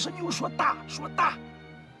如果是你又说大，说大。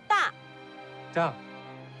大。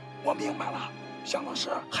我明白了，夏老师，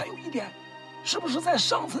还有一点，是不是在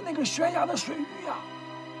上次那个悬崖的水域呀？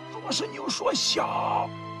如果是你又说小。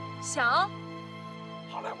小。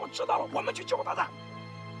好嘞，我知道了，我们去救他的。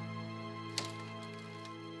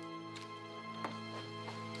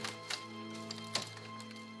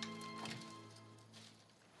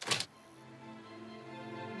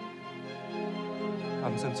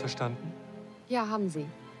Haben Sie uns verstanden? Ja, haben Sie.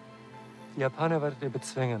 Die Japaner werdet ihr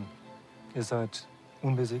bezwingen. Ihr seid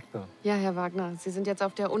unbesiegbar. Ja, Herr Wagner, Sie sind jetzt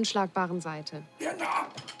auf der unschlagbaren Seite. 连长，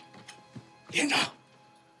连长，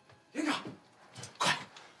连长，快，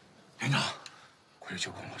连长，快去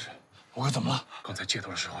救孔老师！我哥怎么了？刚才接头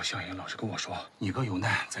的时候，向岩老师跟我说，你哥有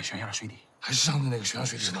难在悬崖的水底，还是上的那个悬崖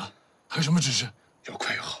水底的。还有什么指示？要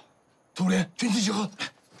快越好。突连，军情集合。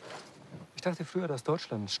Ich dachte früher, dass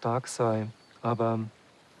Deutschland stark sei, aber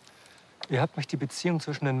ihr habt mich die Beziehung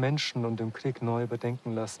zwischen den Menschen und dem Krieg neu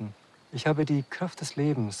überdenken lassen. Ich habe die Kraft des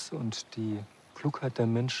Lebens und die Klugheit der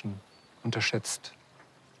Menschen unterschätzt.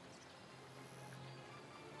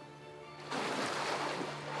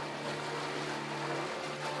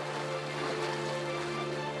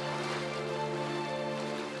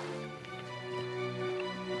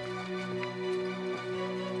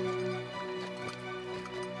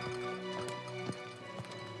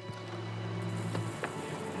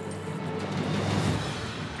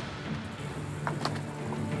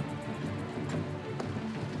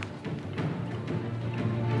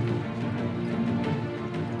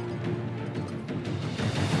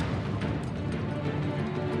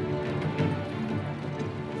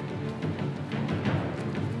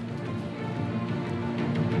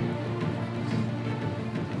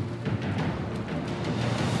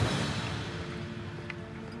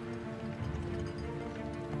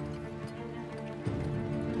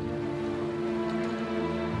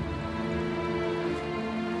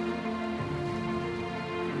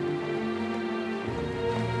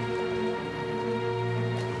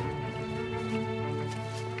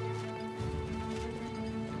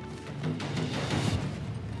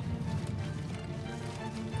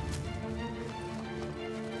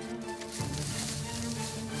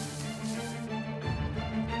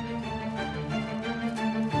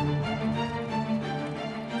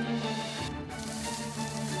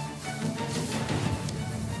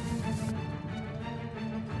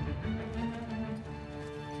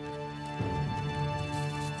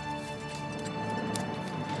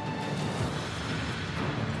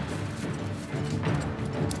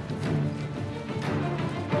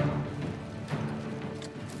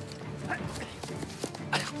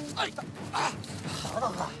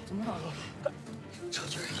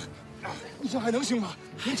这还能行吗？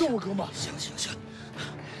能救我哥吗？行，兄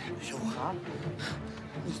啊，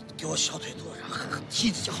你给我小腿肚上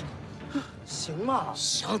踢几脚，行吗？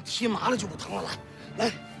行，踢麻了就不疼了。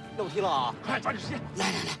来，要踢了啊！快抓紧时间！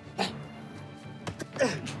来。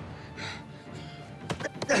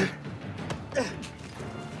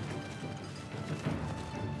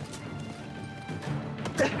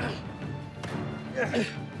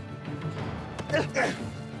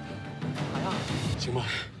行吗？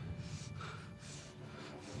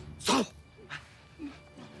走。没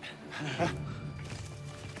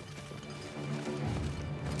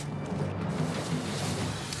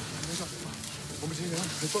事吧？我们这些人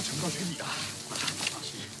可都沉不到水底啊！放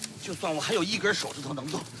心，就算我还有一根手指头能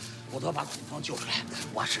动，我都要把孔方救出来。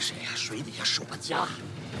我是谁呀？水底下是我家。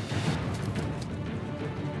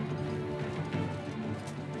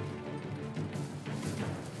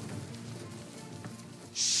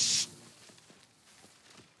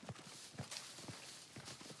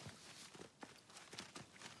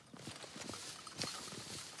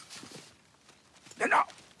连长，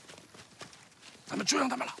咱们追上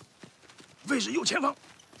他们了，位置右前方。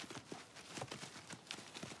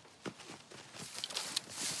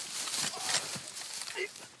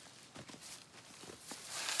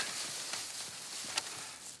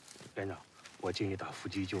连长，我建议打伏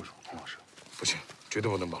击救手，孔老师。不行，绝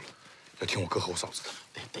对不能暴露，要听我哥和我嫂子的。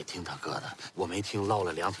得听他哥的，我没听落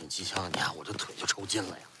了2挺机枪，你看我这腿就抽筋了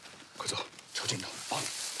呀。快走，瞧镜头啊！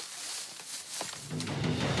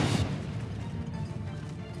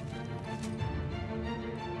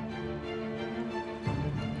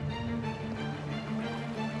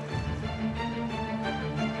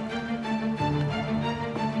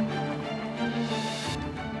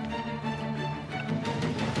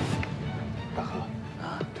大河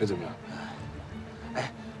啊，腿怎么样？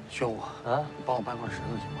哎，宣武啊，你帮我搬块石头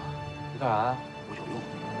行吗？你干啥呀？我有用。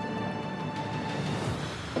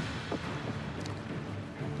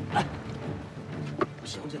哎，不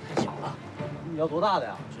行，这太小了。你要多大的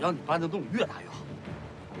呀？只要你搬得动，越大越好。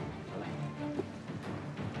行嘞。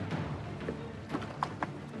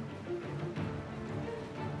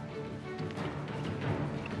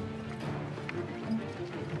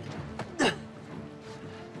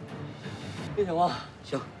这行吗？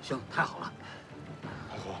行，太好了。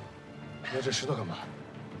大哥，你要这石头干嘛？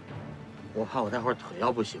我怕我待会儿腿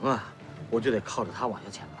要不行啊，我就得靠着它往下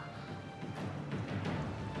潜了。